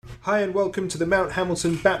Hi and welcome to the Mount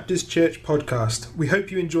Hamilton Baptist Church podcast. We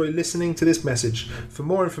hope you enjoy listening to this message. For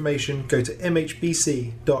more information, go to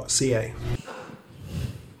mhbc.ca.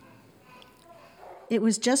 It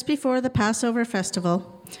was just before the Passover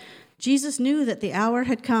festival. Jesus knew that the hour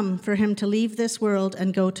had come for him to leave this world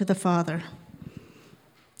and go to the Father.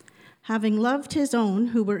 Having loved his own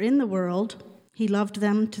who were in the world, he loved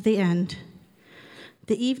them to the end.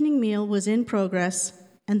 The evening meal was in progress,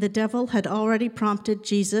 and the devil had already prompted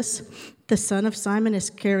Jesus, the son of Simon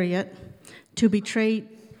Iscariot, to betray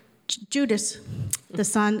Judas, the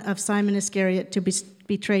son of Simon Iscariot, to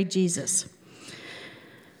betray Jesus.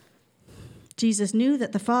 Jesus knew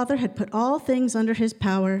that the Father had put all things under his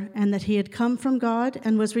power and that he had come from God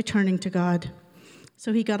and was returning to God.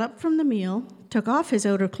 So he got up from the meal, took off his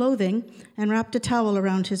outer clothing, and wrapped a towel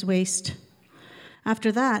around his waist.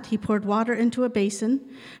 After that, he poured water into a basin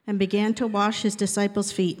and began to wash his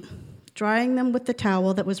disciples' feet, drying them with the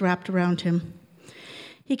towel that was wrapped around him.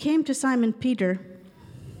 He came to Simon Peter,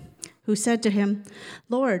 who said to him,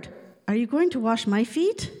 "Lord, are you going to wash my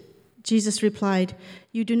feet?" Jesus replied,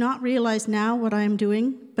 "You do not realize now what I am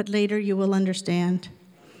doing, but later you will understand."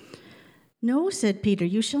 "No," said Peter,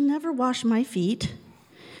 "you shall never wash my feet."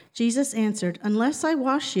 Jesus answered, "Unless I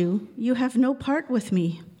wash you, you have no part with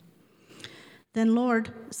me." "Then,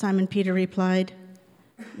 Lord," Simon Peter replied,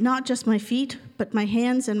 "not just my feet, but my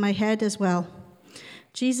hands and my head as well."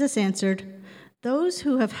 Jesus answered, "Those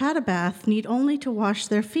who have had a bath need only to wash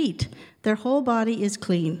their feet. Their whole body is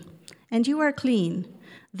clean. And you are clean,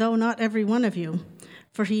 though not every one of you."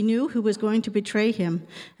 For he knew who was going to betray him,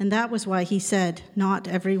 and that was why he said, "Not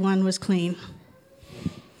everyone was clean."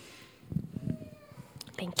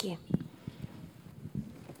 Thank you.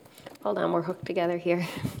 Hold on, we're hooked together here.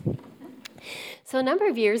 So a number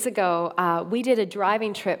of years ago, we did a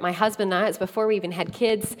driving trip, my husband and I, it was before we even had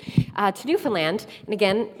kids, to Newfoundland. And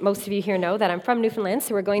again, most of you here know that I'm from Newfoundland,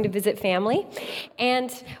 so we're going to visit family.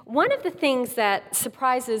 And one of the things that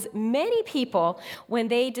surprises many people when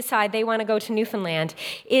they decide they want to go to Newfoundland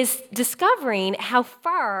is discovering how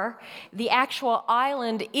far the actual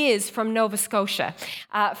island is from Nova Scotia.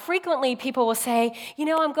 Frequently, people will say,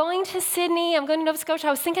 I'm going to Sydney, I'm going to Nova Scotia,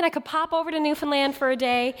 I was thinking I could pop over to Newfoundland for a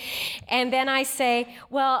day. And then I say,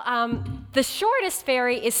 the shortest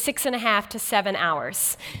ferry is 6.5 to 7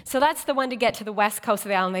 hours. So that's the one to get to the west coast of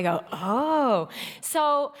the island. They go, oh.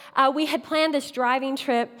 So we had planned this driving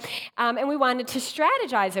trip, and we wanted to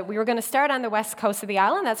strategize it. We were going to start on the west coast of the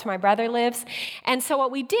island. That's where my brother lives. And so what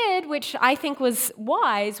we did, which I think was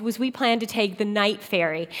wise, was we planned to take the night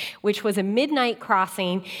ferry, which was a midnight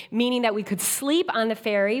crossing, meaning that we could sleep on the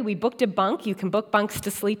ferry. We booked a bunk. You can book bunks to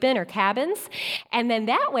sleep in or cabins. And then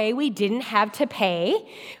that way we didn't have to pay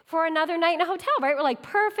for another night in a hotel, right? We're like,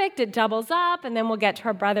 perfect, it doubles up, and then we'll get to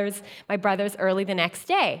my brother's early the next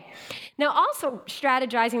day. Now, also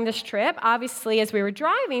strategizing this trip, obviously, as we were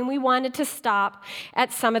driving, we wanted to stop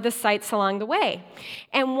at some of the sites along the way.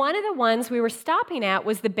 And one of the ones we were stopping at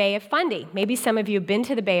was the Bay of Fundy. Maybe some of you have been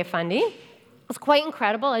to the Bay of Fundy. It's quite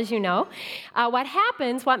incredible, as you know.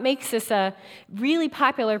 What makes this a really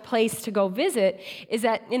popular place to go visit is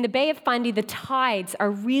that in the Bay of Fundy, the tides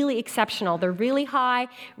are really exceptional. They're really high,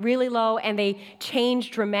 really low, and they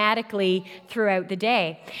change dramatically throughout the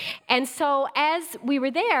day. And so as we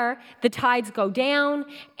were there, the tides go down,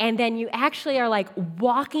 and then you actually are like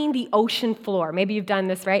walking the ocean floor. Maybe you've done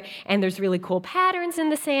this, right? And there's really cool patterns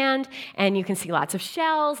in the sand, and you can see lots of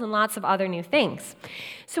shells and lots of other new things.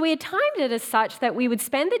 So we had timed it as such that we would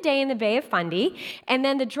spend the day in the Bay of Fundy, and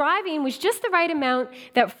then the driving was just the right amount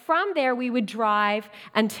that from there we would drive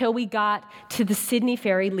until we got to the Sydney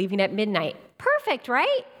ferry leaving at midnight. Perfect,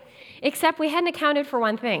 right? Except we hadn't accounted for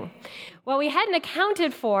one thing. What we hadn't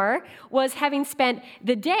accounted for was having spent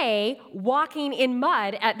the day walking in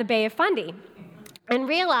mud at the Bay of Fundy and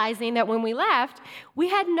realizing that when we left, we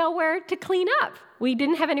had nowhere to clean up. We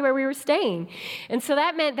didn't have anywhere we were staying. And so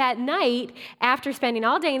that meant that night, after spending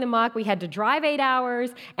all day in the muck, we had to drive 8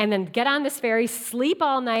 hours and then get on this ferry, sleep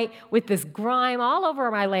all night with this grime all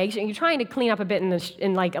over my legs. And you're trying to clean up a bit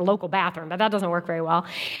in like a local bathroom, but that doesn't work very well.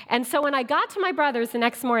 And so when I got to my brother's the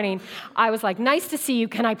next morning, I was like, "Nice to see you.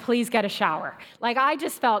 Can I please get a shower?" Like, I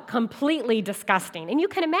just felt completely disgusting. And you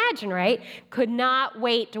can imagine, right? Could not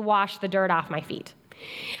wait to wash the dirt off my feet.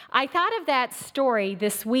 I thought of that story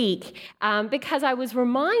this week because I was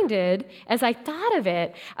reminded, as I thought of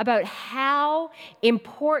it, about how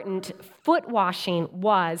important foot washing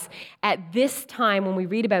was at this time when we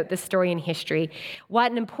read about this story in history.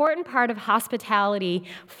 What an important part of hospitality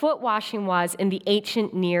foot washing was in the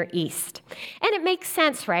ancient Near East. And it makes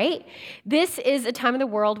sense, right? This is a time in the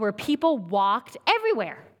world where people walked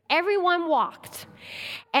everywhere. everyone walked.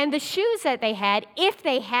 And the shoes that they had, if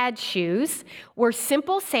they had shoes, were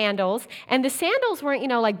simple sandals. And the sandals weren't,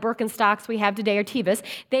 like Birkenstocks we have today or Tevas.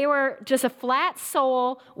 They were just a flat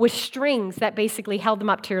sole with strings that basically held them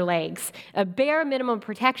up to your legs. A bare minimum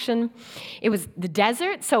protection. It was the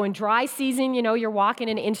desert, so in dry season, you're walking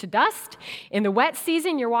in an inch of dust. In the wet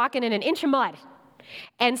season, you're walking in an inch of mud.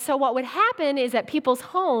 And so what would happen is at people's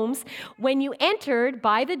homes, when you entered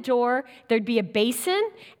by the door, there'd be a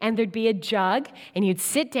basin and there'd be a jug, and you'd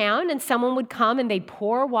sit down and someone would come and they'd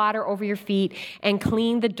pour water over your feet and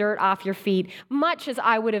clean the dirt off your feet, much as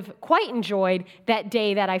I would have quite enjoyed that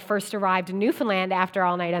day that I first arrived in Newfoundland after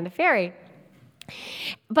all night on the ferry.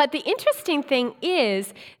 But the interesting thing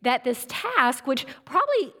is that this task, which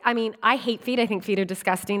probably, I hate feet. I think feet are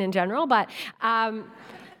disgusting in general, but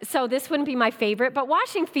so this wouldn't be my favorite, but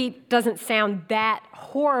washing feet doesn't sound that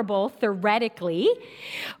horrible theoretically.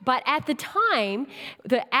 But at the time,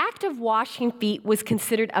 the act of washing feet was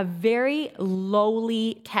considered a very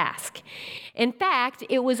lowly task. In fact,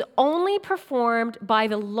 it was only performed by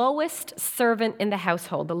the lowest servant in the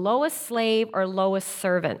household, the lowest slave or lowest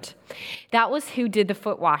servant. That was who did the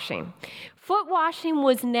foot washing. Foot washing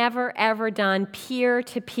was never, ever done peer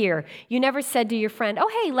to peer. You never said to your friend,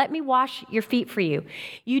 oh, hey, let me wash your feet for you.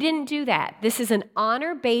 You didn't do that. This is an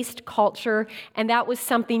honor-based culture, and that was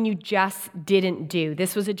something you just didn't do.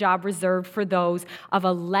 This was a job reserved for those of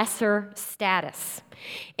a lesser status.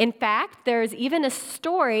 In fact, there's even a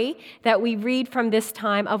story that we read from this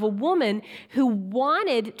time of a woman who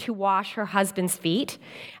wanted to wash her husband's feet.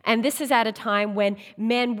 And this is at a time when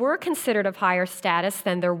men were considered of higher status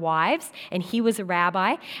than their wives, and he was a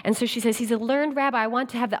rabbi. And so she says, he's a learned rabbi. I want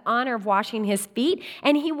to have the honor of washing his feet.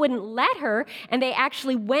 And he wouldn't let her, and they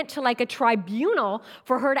actually went to like a tribunal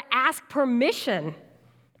for her to ask permission,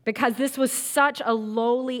 because this was such a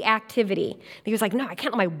lowly activity. He was like, no, I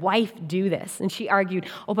can't let my wife do this. And she argued,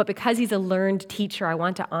 oh, but because he's a learned teacher, I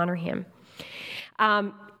want to honor him.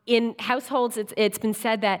 In households, it's been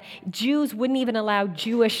said that Jews wouldn't even allow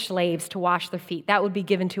Jewish slaves to wash their feet. That would be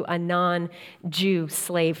given to a non-Jewish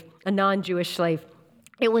slave.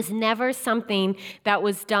 It was never something that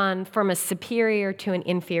was done from a superior to an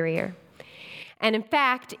inferior. And in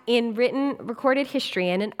fact, in recorded history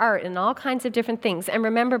and in art and all kinds of different things, and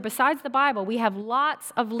remember, besides the Bible, we have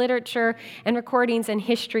lots of literature and recordings and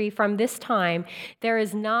history from this time. There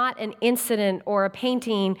is not an incident or a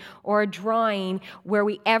painting or a drawing where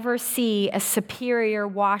we ever see a superior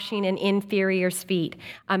washing an inferior's feet,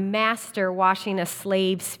 a master washing a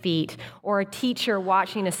slave's feet, or a teacher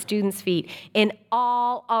washing a student's feet. In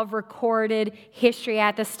all of recorded history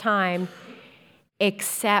at this time,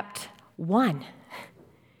 except one.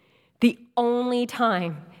 The only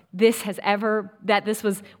time we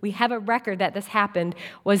have a record that this happened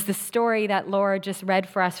was the story that Laura just read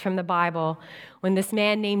for us from the Bible, when this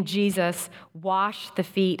man named Jesus washed the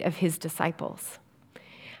feet of his disciples.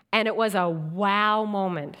 And it was a wow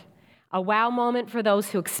moment. A wow moment for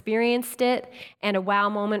those who experienced it, and a wow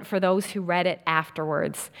moment for those who read it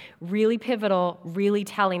afterwards. Really pivotal, really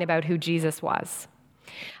telling about who Jesus was.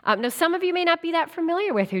 Now, some of you may not be that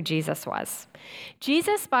familiar with who Jesus was.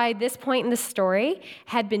 Jesus, by this point in the story,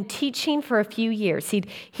 had been teaching for a few years.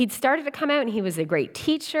 He'd started to come out, and he was a great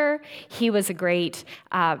teacher. He was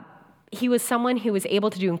someone who was able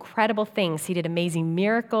to do incredible things. He did amazing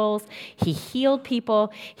miracles. He healed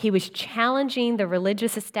people. He was challenging the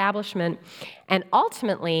religious establishment. And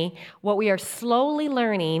ultimately, what we are slowly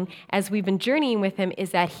learning as we've been journeying with him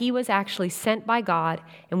is that he was actually sent by God,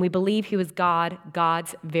 and we believe he was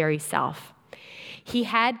God's very self. He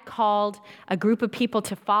had called a group of people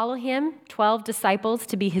to follow him, 12 disciples,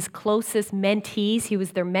 to be his closest mentees. He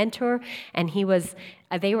was their mentor, and he was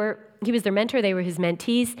their mentor, they were his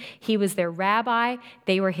mentees. He was their rabbi,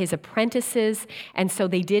 they were his apprentices, and so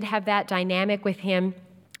they did have that dynamic with him.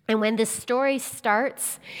 And when this story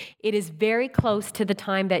starts, it is very close to the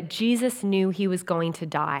time that Jesus knew he was going to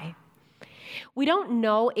die. We don't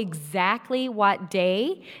know exactly what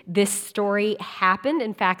day this story happened.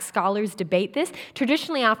 In fact, scholars debate this.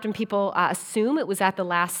 Traditionally, often people assume it was at the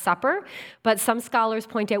Last Supper, but some scholars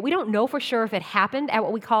point out we don't know for sure if it happened at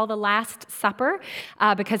what we call the Last Supper,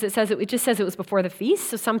 because it just says it was before the feast.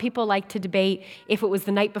 So some people like to debate if it was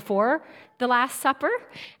the night before the Last Supper,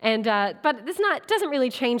 but doesn't really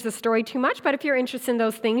change the story too much. But if you're interested in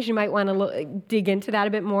those things, you might want to dig into that a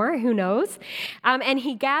bit more. Who knows? And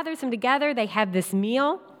he gathers them together. They have this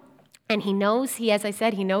meal, and he knows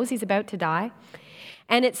he's about to die.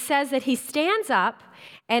 And it says that he stands up,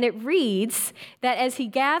 and it reads that as he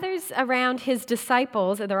gathers around his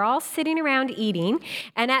disciples, and they're all sitting around eating,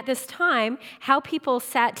 and at this time, how people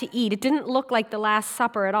sat to eat, it didn't look like the Last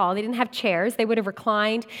Supper at all. They didn't have chairs. They would have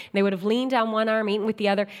reclined. They would have leaned on one arm, eaten with the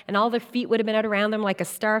other, and all their feet would have been out around them like a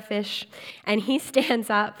starfish. And he stands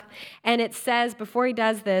up, and it says, before he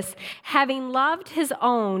does this, having loved his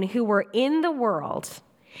own who were in the world,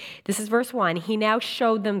 this is verse 1. He now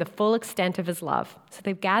showed them the full extent of his love. So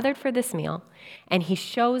they've gathered for this meal, and he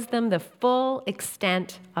shows them the full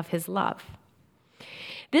extent of his love.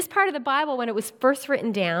 This part of the Bible, when it was first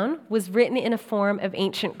written down, was written in a form of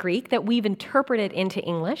ancient Greek that we've interpreted into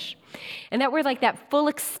English. And that word, like that full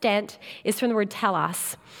extent, is from the word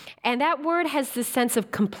telos. And that word has this sense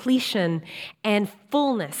of completion and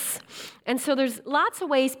fullness. And so there's lots of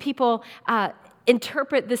ways people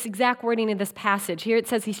interpret this exact wording in this passage. Here it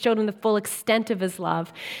says he showed them the full extent of his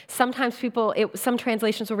love. Sometimes some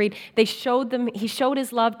translations will read, he showed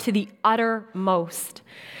his love to the uttermost.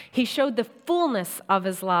 He showed the fullness of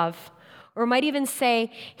his love. Or it might even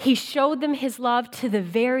say, he showed them his love to the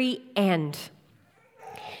very end.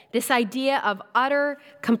 This idea of utter,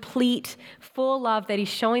 complete, full love that he's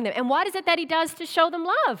showing them. And what is it that he does to show them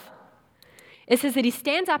love? It says that he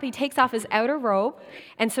stands up, he takes off his outer robe,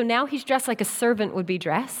 and so now he's dressed like a servant would be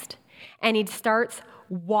dressed, and he starts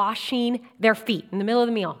washing their feet in the middle of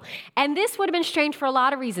the meal. And this would have been strange for a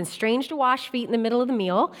lot of reasons. Strange to wash feet in the middle of the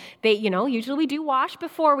meal. Usually we do wash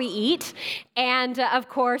before we eat, and of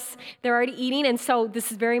course, they're already eating, and so this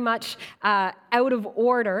is very much out of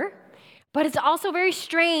order. But it's also very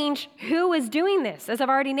strange who was doing this, as I've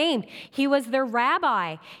already named. He was their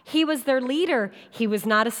rabbi. He was their leader. He was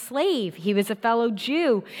not a slave. He was a fellow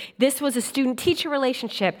Jew. This was a student-teacher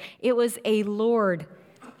relationship. It was a Lord.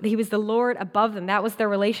 He was the Lord above them. That was their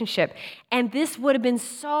relationship. And this would have been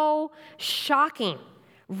so shocking.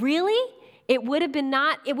 Really? It would have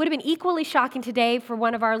been equally shocking today for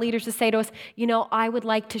one of our leaders to say to us, I would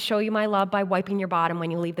like to show you my love by wiping your bottom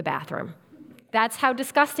when you leave the bathroom. That's how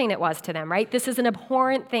disgusting it was to them, right? This is an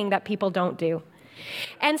abhorrent thing that people don't do.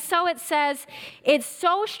 And so it says, it's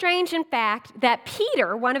so strange, in fact, that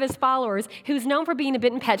Peter, one of his followers, who's known for being a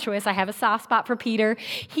bit impetuous, I have a soft spot for Peter,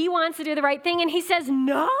 he wants to do the right thing, and he says,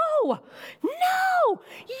 no,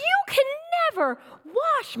 you can never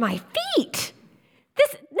wash my feet.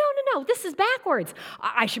 No, this is backwards.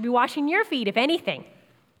 I should be washing your feet, if anything.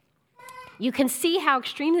 You can see how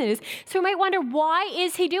extreme it is. So you might wonder, why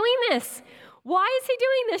is he doing this? Why is he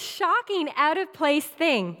doing this shocking, out-of-place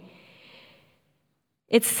thing?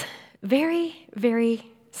 It's very, very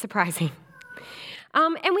surprising.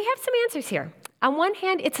 And we have some answers here. On one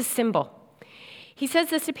hand, it's a symbol. He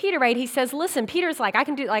says this to Peter, right? He says, listen, Peter's like, I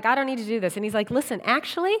don't need to do this. And he's like, listen,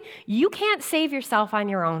 actually, you can't save yourself on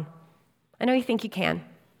your own. I know you think you can.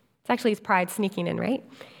 It's actually his pride sneaking in, right?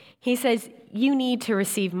 He says, you need to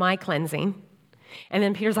receive my cleansing. And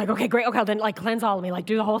then Peter's like, okay, great. Okay, then cleanse all of me.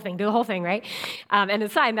 Do the whole thing, right? And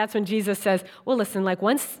aside, that's when Jesus says, well, listen,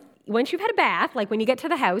 once you've had a bath, when you get to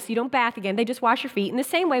the house, you don't bath again. They just wash your feet. In the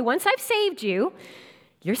same way, once I've saved you,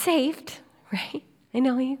 you're saved, right? I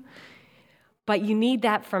know you. But you need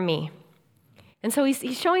that from me. And so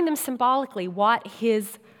he's showing them symbolically what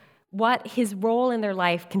his role in their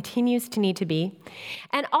life continues to need to be.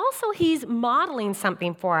 And also he's modeling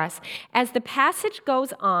something for us. As the passage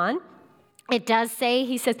goes on, it does say,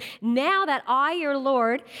 he says, now that I, your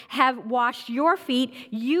Lord, have washed your feet,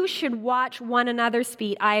 you should wash one another's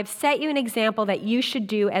feet. I have set you an example that you should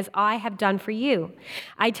do as I have done for you.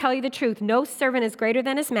 I tell you the truth, no servant is greater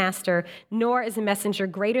than his master, nor is a messenger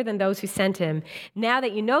greater than those who sent him. Now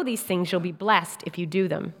that you know these things, you'll be blessed if you do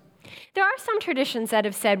them. There are some traditions that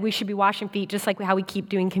have said we should be washing feet, just like how we keep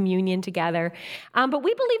doing communion together. But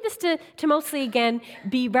we believe this to mostly, again,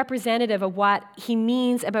 be representative of what he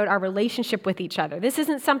means about our relationship with each other. This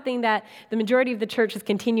isn't something that the majority of the church has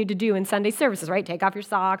continued to do in Sunday services, right? Take off your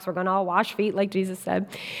socks, we're going to all wash feet like Jesus said.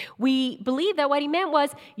 We believe that what he meant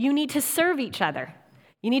was you need to serve each other.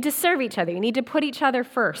 You need to serve each other. You need to put each other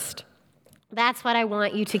first. That's what I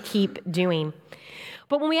want you to keep doing.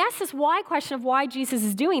 But when we ask this why question of why Jesus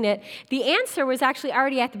is doing it, the answer was actually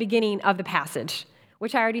already at the beginning of the passage,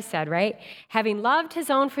 which I already said, right? Having loved his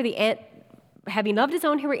own who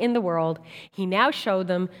were in the world, he now showed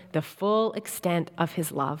them the full extent of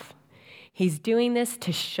his love. He's doing this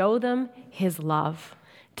to show them his love,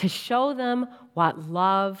 to show them what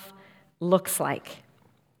love looks like.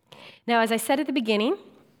 Now, as I said at the beginning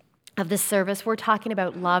of this service, we're talking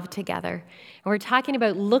about love together. And we're talking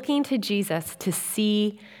about looking to Jesus to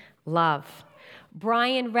see love.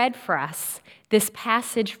 Brian read for us this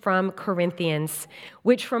passage from Corinthians,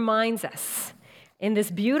 which reminds us, in this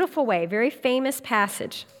beautiful way, very famous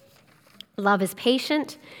passage. Love is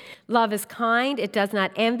patient. Love is kind. It does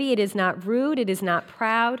not envy. It is not rude. It is not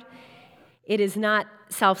proud. It is not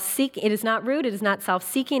self-seeking. It is not rude. It is not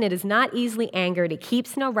self-seeking. It is not easily angered. It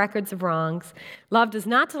keeps no records of wrongs. Love does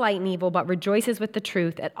not delight in evil, but rejoices with the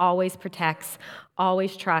truth. It always protects,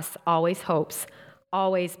 always trusts, always hopes,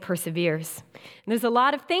 always perseveres. And there's a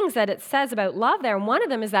lot of things that it says about love there, and one of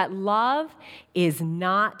them is that love is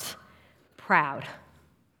not proud,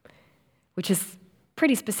 which is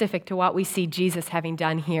pretty specific to what we see Jesus having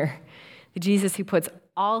done here. The Jesus who puts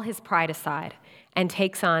all his pride aside and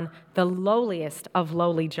takes on the lowliest of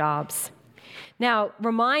lowly jobs. Now,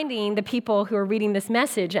 reminding the people who are reading this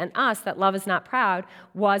message and us that love is not proud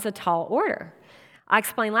was a tall order. I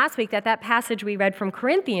explained last week that passage we read from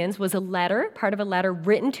Corinthians was a letter, part of a letter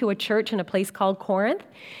written to a church in a place called Corinth,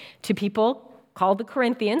 to people called the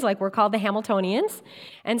Corinthians, like we're called the Hamiltonians.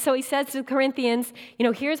 And so he says to the Corinthians,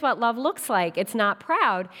 here's what love looks like. It's not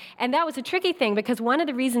proud. And that was a tricky thing because one of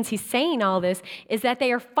the reasons he's saying all this is that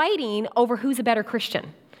they are fighting over who's a better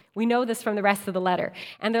Christian. We know this from the rest of the letter.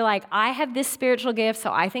 And they're like, I have this spiritual gift,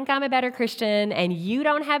 so I think I'm a better Christian, and you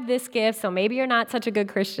don't have this gift, so maybe you're not such a good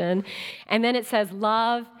Christian. And then it says,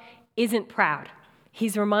 love isn't proud.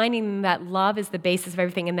 He's reminding them that love is the basis of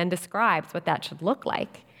everything and then describes what that should look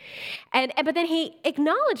like. But then he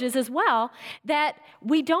acknowledges as well that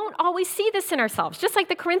we don't always see this in ourselves, just like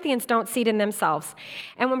the Corinthians don't see it in themselves.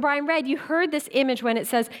 And when Brian read, you heard this image when it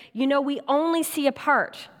says, we only see a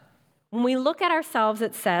part. When we look at ourselves,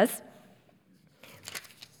 it says,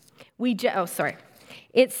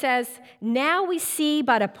 it says, now we see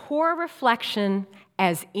but a poor reflection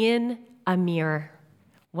as in a mirror.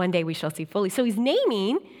 One day we shall see fully. So he's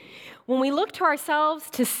naming, when we look to ourselves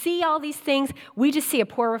to see all these things, we just see a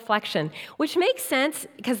poor reflection, which makes sense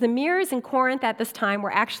because the mirrors in Corinth at this time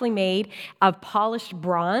were actually made of polished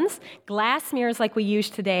bronze. Glass mirrors like we use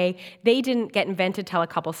today, they didn't get invented till a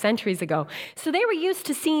couple centuries ago. So they were used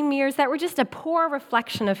to seeing mirrors that were just a poor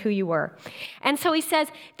reflection of who you were. And so he says,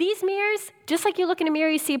 these mirrors, just like you look in a mirror,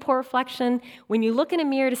 you see a poor reflection. When you look in a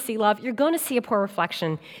mirror to see love, you're going to see a poor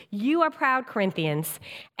reflection. You are proud Corinthians,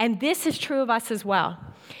 and this is true of us as well.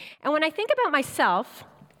 And when I think about myself,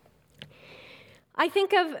 I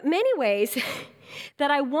think of many ways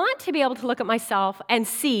that I want to be able to look at myself and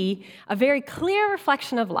see a very clear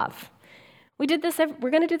reflection of love. We're going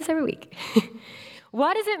to do this every week.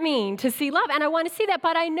 What does it mean to see love? And I want to see that,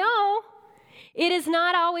 but I know it is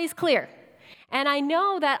not always clear. And I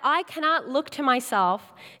know that I cannot look to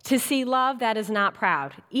myself to see love that is not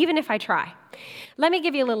proud, even if I try. Let me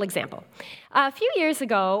give you a little example. A few years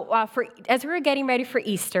ago, as we were getting ready for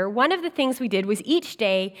Easter, one of the things we did was each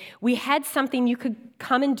day we had something you could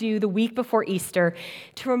come and do the week before Easter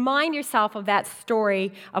to remind yourself of that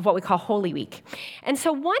story of what we call Holy Week. And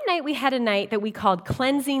so one night we had a night that we called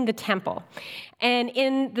Cleansing the Temple. And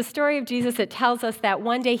in the story of Jesus, it tells us that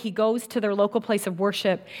one day he goes to their local place of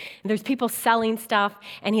worship, and there's people selling stuff,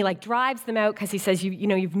 and he drives them out because he says,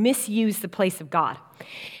 you've misused the place of God.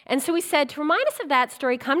 And so we said, to remind us of that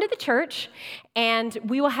story, come to the church, and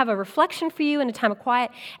we will have a reflection for you in a time of quiet,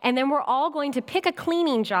 and then we're all going to pick a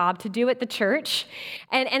cleaning job to do at the church.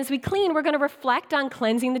 And as we clean, we're going to reflect on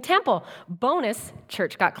cleansing the temple. Bonus,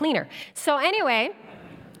 church got cleaner. So anyway,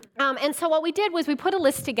 and so what we did was we put a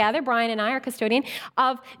list together, Brian and I, our custodian,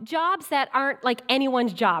 of jobs that aren't like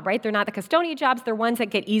anyone's job, right? They're not the custodian jobs. They're ones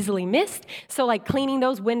that get easily missed. So like cleaning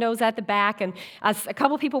those windows at the back. And a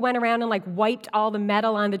couple people went around and wiped all the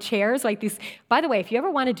metal on the chairs. By the way, if you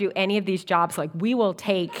ever want to do any of these jobs, we will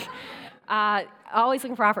take... always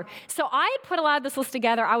looking for offer. So I had put a lot of this list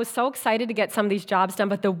together. I was so excited to get some of these jobs done.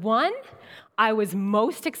 But the one I was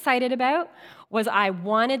most excited about was I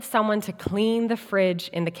wanted someone to clean the fridge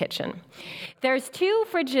in the kitchen. There's 2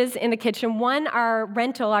 fridges in the kitchen. One our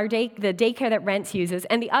rental, the daycare that Rents uses,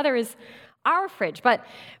 and the other is our fridge. But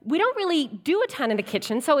we don't really do a ton in the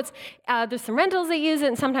kitchen, so it's there's some rentals that use it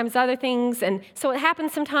and sometimes other things. And so what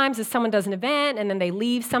happens sometimes is someone does an event and then they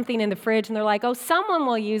leave something in the fridge and they're like, oh, someone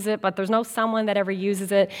will use it, but there's no someone that ever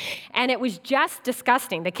uses it. And it was just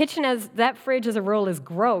disgusting. The kitchen, that fridge as a rule, is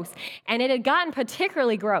gross, and it had gotten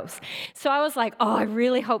particularly gross. So I was like, oh, I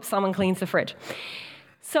really hope someone cleans the fridge.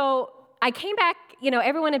 So I came back,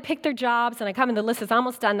 everyone had picked their jobs, and I come and the list is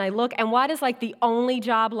almost done, and I look, and what is the only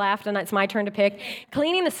job left, and it's my turn to pick?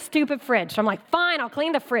 Cleaning the stupid fridge. So I'm like, fine, I'll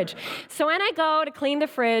clean the fridge. So when I go to clean the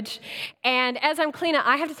fridge, and as I'm cleaning,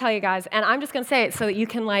 I have to tell you guys, and I'm just going to say it so that you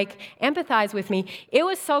can empathize with me, it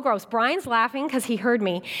was so gross. Brian's laughing because he heard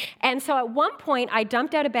me. And so at one point, I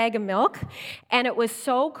dumped out a bag of milk, and it was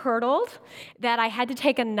so curdled that I had to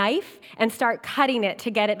take a knife and start cutting it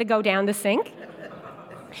to get it to go down the sink.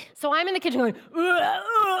 So I'm in the kitchen going, "Ugh,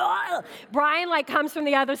 ugh." Brian comes from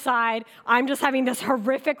the other side. I'm just having this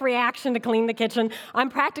horrific reaction to clean the kitchen. I'm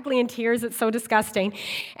practically in tears. It's so disgusting.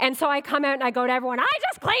 And so I come out and I go to everyone, I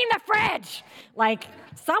just cleaned the fridge.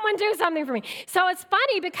 Someone do something for me. So it's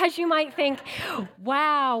funny because you might think,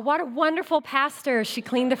 wow, what a wonderful pastor. She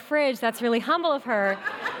cleaned the fridge. That's really humble of her.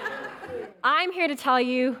 I'm here to tell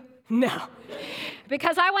you, no.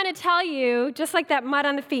 Because I want to tell you, just like that mud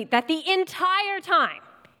on the feet, that the entire time,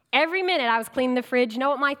 every minute I was cleaning the fridge, you know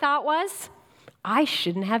what my thought was? I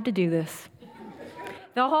shouldn't have to do this.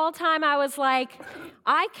 The whole time I was like,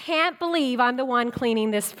 I can't believe I'm the one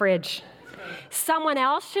cleaning this fridge. Someone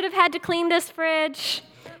else should have had to clean this fridge.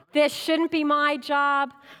 This shouldn't be my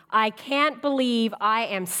job. I can't believe I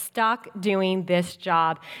am stuck doing this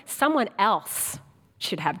job. Someone else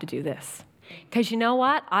should have to do this. Because you know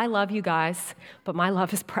what? I love you guys, but my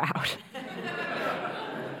love is proud.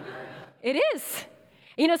 It is.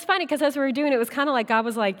 It's funny because as we were doing it, it was kind of like God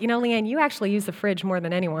was like, Leanne, you actually use the fridge more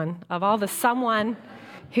than anyone. Of all the someone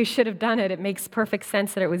who should have done it, it makes perfect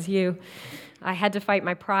sense that it was you. I had to fight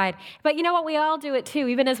my pride. But you know what? We all do it too.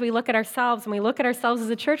 Even as we look at ourselves, when we look at ourselves as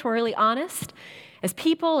a church, we're really honest. As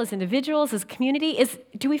people, as individuals, as a community,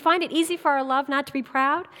 do we find it easy for our love not to be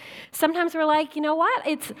proud? Sometimes we're like, you know what?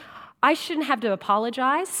 I shouldn't have to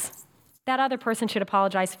apologize. That other person should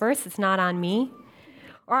apologize first. It's not on me.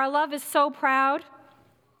 Or our love is so proud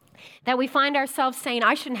that we find ourselves saying,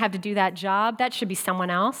 I shouldn't have to do that job. That should be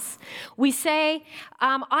someone else. We say,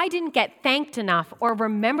 I didn't get thanked enough or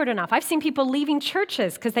remembered enough. I've seen people leaving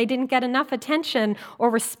churches because they didn't get enough attention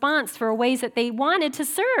or response for ways that they wanted to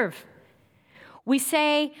serve. We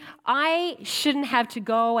say, I shouldn't have to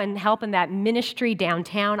go and help in that ministry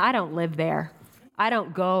downtown. I don't live there. I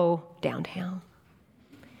don't go downtown.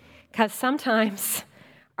 Because sometimes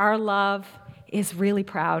our love is really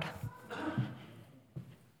proud.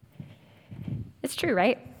 It's true,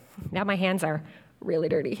 right? Now my hands are really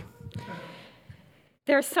dirty.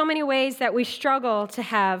 There are so many ways that we struggle to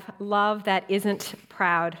have love that isn't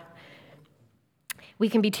proud. We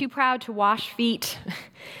can be too proud to wash feet,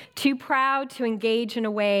 too proud to engage in a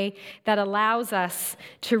way that allows us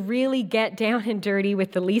to really get down and dirty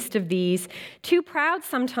with the least of these, too proud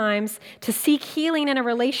sometimes to seek healing in a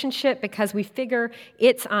relationship because we figure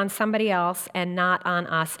it's on somebody else and not on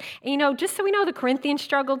us. And just so we know, the Corinthians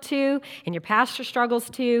struggled too, and your pastor struggles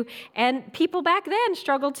too, and people back then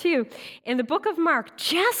struggled too. In the book of Mark,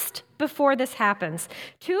 just before this happens,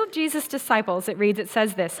 two of Jesus' disciples, it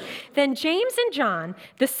says this, then James and John,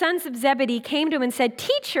 the sons of Zebedee, came to him and said,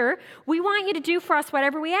 Teacher, we want you to do for us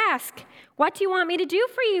whatever we ask. What do you want me to do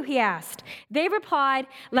for you, he asked. They replied,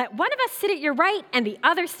 let one of us sit at your right and the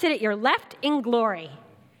other sit at your left in glory.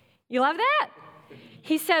 You love that?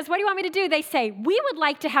 He says, what do you want me to do? They say, we would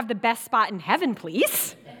like to have the best spot in heaven,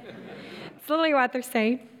 please. That's literally what they're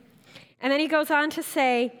saying. And then he goes on to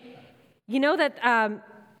say, that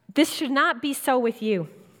this should not be so with you.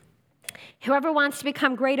 Whoever wants to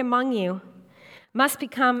become great among you must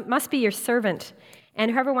be your servant,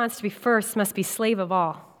 and whoever wants to be first must be slave of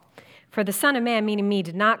all. For the Son of Man, meaning me,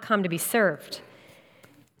 did not come to be served,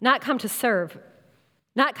 not come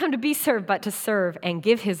to be served, but to serve and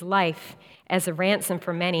give his life as a ransom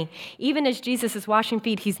for many. Even as Jesus is washing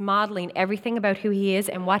feet, he's modeling everything about who he is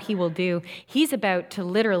and what he will do. He's about to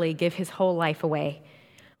literally give his whole life away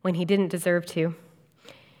when he didn't deserve to.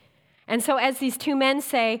 And so as these two men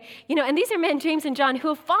say, and these are men, James and John, who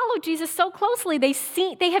have followed Jesus so closely.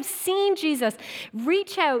 They have seen Jesus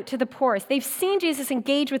reach out to the poorest. They've seen Jesus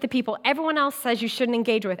engage with the people everyone else says you shouldn't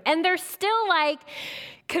engage with. And they're still like,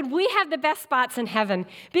 could we have the best spots in heaven?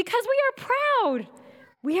 Because we are proud.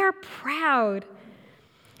 We are proud.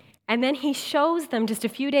 And then he shows them just a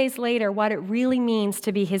few days later what it really means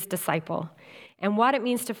to be his disciple, and what it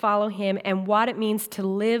means to follow him, and what it means to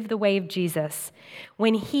live the way of Jesus.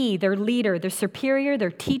 When he, their leader, their superior, their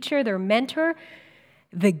teacher, their mentor,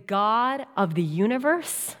 the God of the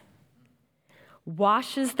universe,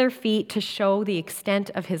 washes their feet to show the extent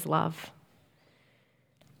of his love.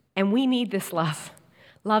 And we need this love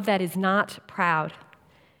that is not proud.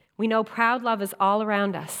 We know proud love is all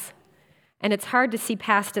around us, and it's hard to see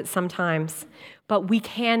past it sometimes, but we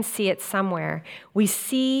can see it somewhere. We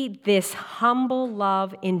see this humble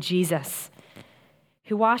love in Jesus,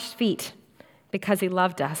 who washed feet because he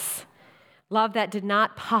loved us. Love that did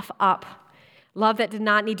not puff up. Love that did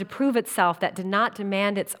not need to prove itself, that did not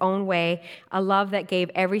demand its own way. A love that gave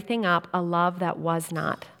everything up. A love that was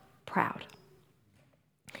not proud.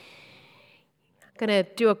 I'm going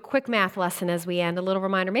to do a quick math lesson as we end, a little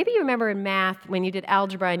reminder. Maybe you remember in math when you did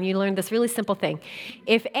algebra and you learned this really simple thing.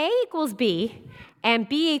 If A equals B and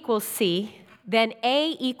B equals C, then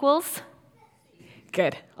A equals,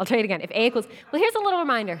 good, I'll try it again. If A equals, well, here's a little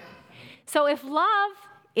reminder. So if love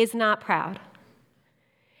is not proud,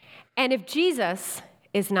 and if Jesus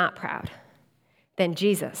is not proud, then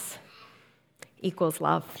Jesus equals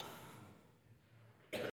love.